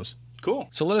where it goes. Cool.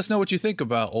 So let us know what you think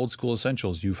about Old School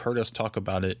Essentials. You've heard us talk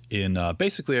about it in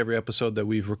basically every episode that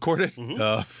we've recorded.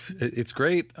 It's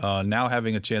great. Now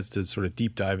having a chance to sort of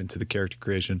deep dive into the character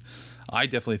creation, I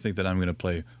definitely think that I'm going to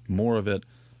play more of it.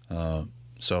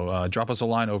 So drop us a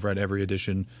line over at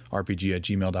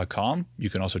everyeditionrpg@gmail.com. You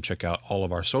can also check out all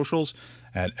of our socials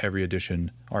at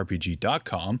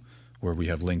everyeditionrpg.com, where we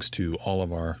have links to all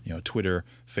of our Twitter,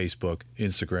 Facebook,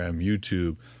 Instagram,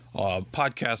 YouTube,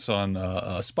 podcasts on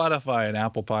Spotify and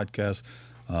Apple Podcasts.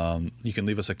 You can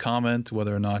leave us a comment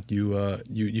whether or not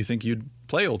you think you'd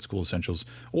play Old School Essentials,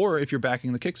 or if you're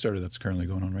backing the Kickstarter that's currently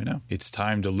going on right now. It's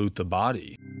time to loot the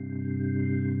body.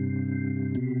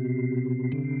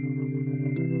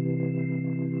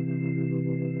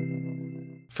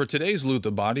 For today's Loot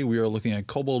the Body, we are looking at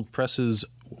Kobold Press's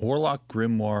Warlock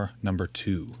Grimoire number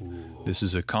 2. Ooh. This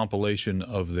is a compilation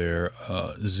of their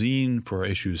zine for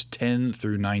issues 10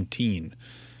 through 19.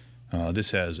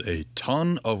 This has a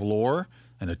ton of lore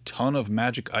and a ton of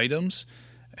magic items,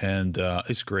 and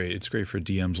it's great. It's great for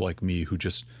DMs like me who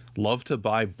just love to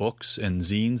buy books and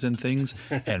zines and things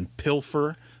and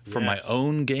pilfer from my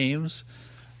own games.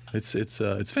 It's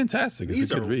fantastic.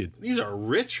 It's a good read. These are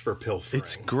rich for pilfering.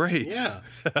 It's great. Yeah.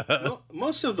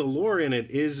 Most of the lore in it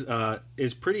is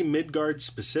pretty Midgard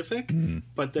specific,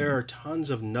 but there are tons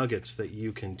of nuggets that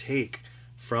you can take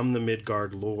from the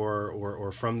Midgard lore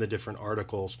or from the different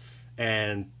articles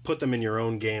and put them in your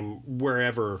own game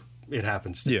wherever it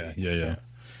happens to be. Yeah.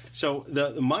 So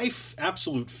my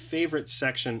absolute favorite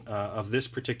section of this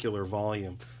particular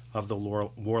volume of the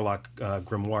Warlock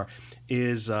Grimoire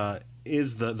is the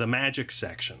magic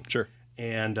section. Sure.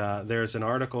 And there's an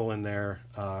article in there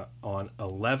on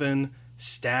 11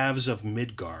 staves of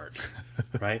Midgard,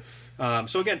 right?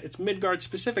 So again, it's Midgard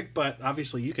specific, but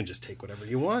obviously you can just take whatever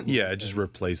you want. Yeah, just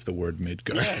replace the word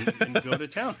Midgard. Yeah, and go to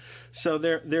town. So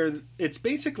it's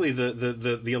basically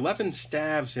the 11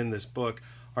 staves in this book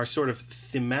are sort of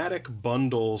thematic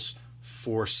bundles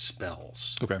for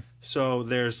spells. Okay. So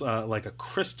there's like a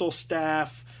crystal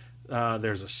staff,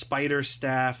 there's a spider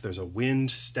staff, there's a wind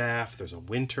staff, there's a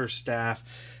winter staff,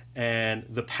 and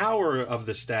the power of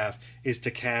the staff is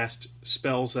to cast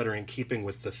spells that are in keeping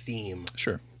with the theme.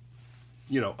 Sure.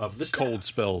 Of the staff. Cold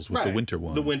spells with the winter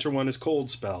one. The winter one is cold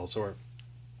spells, or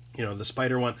the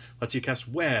spider one lets you cast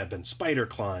web and spider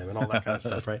climb and all that kind of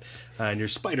stuff, right? And you're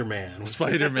Spider-Man.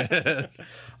 Spider-Man.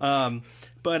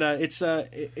 But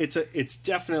it's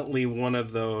definitely one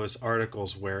of those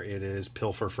articles where it is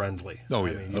pilfer friendly. Oh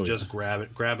yeah, you just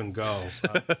grab and go.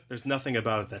 There's nothing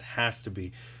about it that has to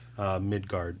be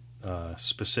Midgard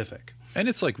specific. And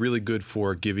it's like really good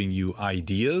for giving you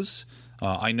ideas.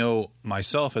 I know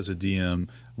myself as a DM,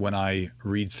 when I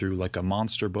read through like a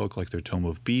monster book, like their Tome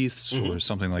of Beasts or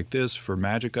something like this for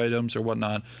magic items or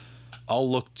whatnot, I'll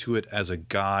look to it as a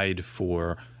guide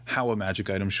for how a magic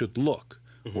item should look.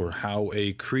 Or how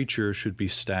a creature should be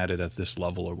statted at this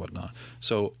level or whatnot.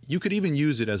 So you could even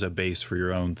use it as a base for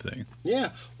your own thing.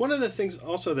 Yeah. One of the things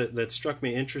also that struck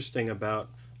me interesting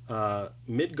about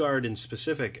Midgard in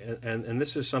specific, and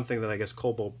this is something that I guess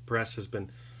Kobold Press has been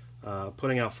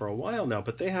putting out for a while now,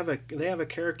 but they have a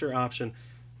character option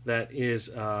that is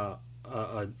a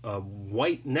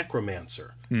white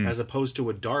necromancer as opposed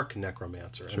to a dark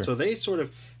necromancer. Sure. And so they sort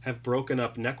of have broken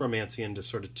up necromancy into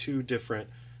sort of two different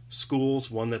schools,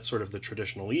 one that's sort of the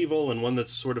traditional evil and one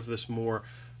that's sort of this more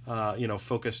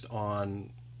focused on,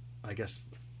 I guess,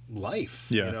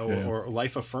 life, or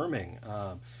life affirming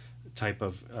type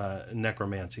of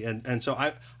necromancy. And so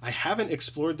I haven't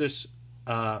explored this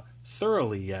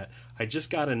thoroughly yet. I just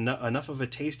got enough of a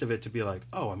taste of it to be like,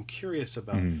 oh, I'm curious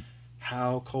about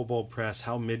how Kobold Press,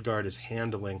 how Midgard is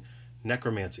handling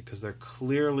necromancy, because they're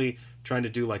clearly trying to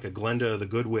do like a Glenda the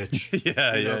Good Witch,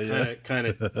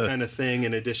 kind of thing,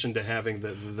 in addition to having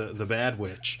the bad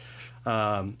witch,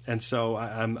 and so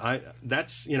I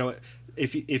that's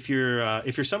if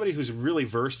you're somebody who's really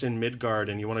versed in Midgard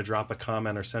and you want to drop a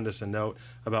comment or send us a note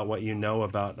about what you know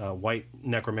about white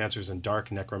necromancers and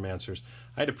dark necromancers,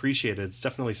 I'd appreciate it. It's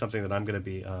definitely something that I'm going to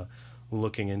be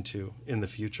looking into in the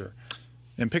future.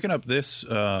 And picking up this,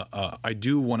 I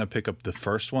do want to pick up the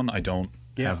first one. I don't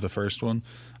have the first one,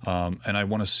 and I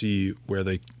want to see where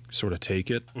they sort of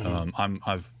take it.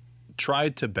 I've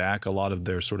tried to back a lot of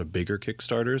their sort of bigger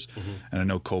Kickstarters, and I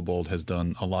know Kobold has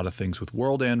done a lot of things with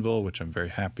World Anvil, which I'm very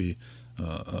happy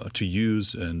to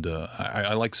use, and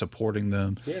I like supporting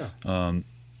them. Yeah.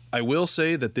 I will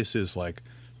say that this is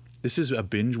a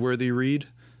binge-worthy read.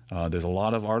 There's a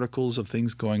lot of articles of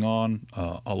things going on,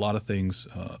 a lot of things,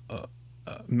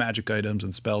 magic items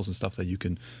and spells and stuff that you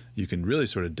can really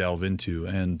sort of delve into.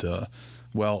 And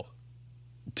well,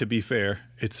 to be fair,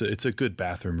 it's a good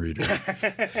bathroom reader.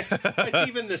 It's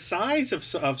even the size of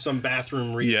some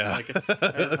bathroom readers. Yeah. Like,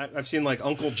 I've seen like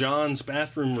Uncle John's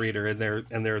bathroom reader, and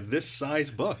they're this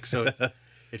size book, so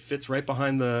it fits right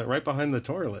behind the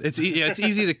toilet. It's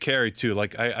easy to carry too.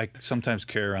 Like I sometimes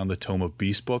carry around the Tome of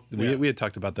Beast book. We had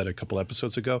talked about that a couple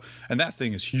episodes ago, and that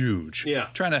thing is huge. Yeah,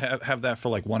 trying to have that for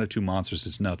like 1 or 2 monsters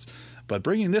is nuts. But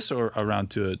bringing this around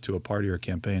to a party or a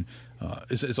campaign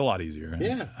is a lot easier.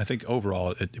 Yeah, I think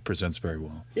overall it presents very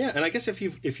well. Yeah, and I guess if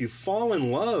you fall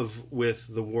in love with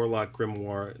the Warlock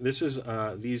Grimoire, this is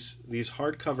these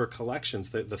hardcover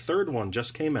collections. The third one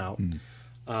just came out.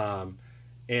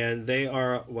 And they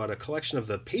are a collection of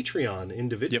the Patreon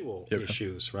individual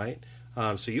issues, right?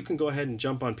 So you can go ahead and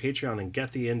jump on Patreon and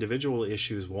get the individual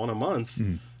issues one a month,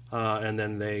 and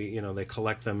then they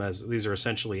collect them as these are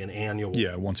essentially an annual.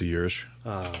 Yeah, once a year-ish.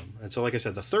 And so, like I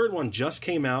said, the third one just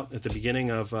came out at the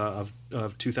beginning of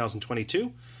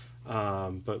 2022,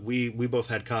 but we both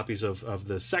had copies of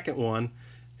the second one,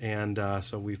 and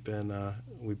so we've been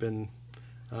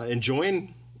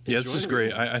enjoying. Yeah, this is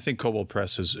great. I think Kobold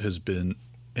Press has been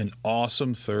an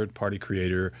awesome third-party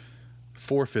creator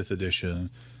for 5th edition,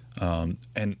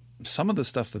 and some of the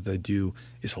stuff that they do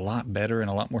is a lot better and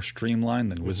a lot more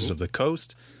streamlined than Wizards of the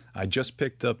Coast. I just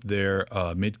picked up their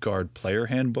Midgard player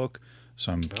handbook,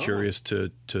 so I'm curious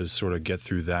to sort of get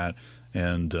through that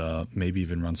and maybe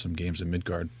even run some games in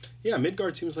Midgard. Yeah,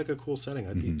 Midgard seems like a cool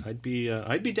setting. I'd be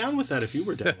down with that if you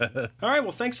were down. All right,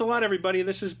 well, thanks a lot, everybody.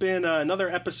 This has been another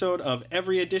episode of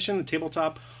Every Edition, the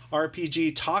Tabletop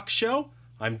RPG Talk Show.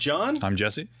 I'm John. I'm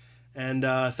Jesse. And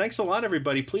thanks a lot,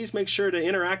 everybody. Please make sure to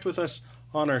interact with us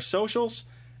on our socials,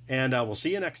 and we'll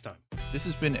see you next time. This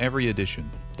has been Every Edition,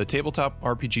 the Tabletop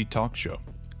RPG Talk Show.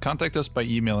 Contact us by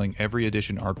emailing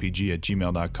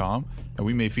everyeditionrpg@gmail.com, and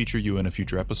we may feature you in a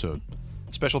future episode.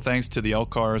 Special thanks to the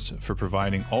Elcars for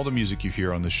providing all the music you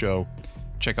hear on the show.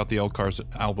 Check out the Elcars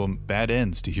album Bad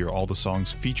Ends to hear all the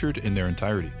songs featured in their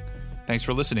entirety. Thanks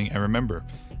for listening, and remember,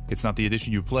 it's not the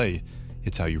edition you play,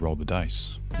 it's how you roll the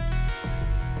dice.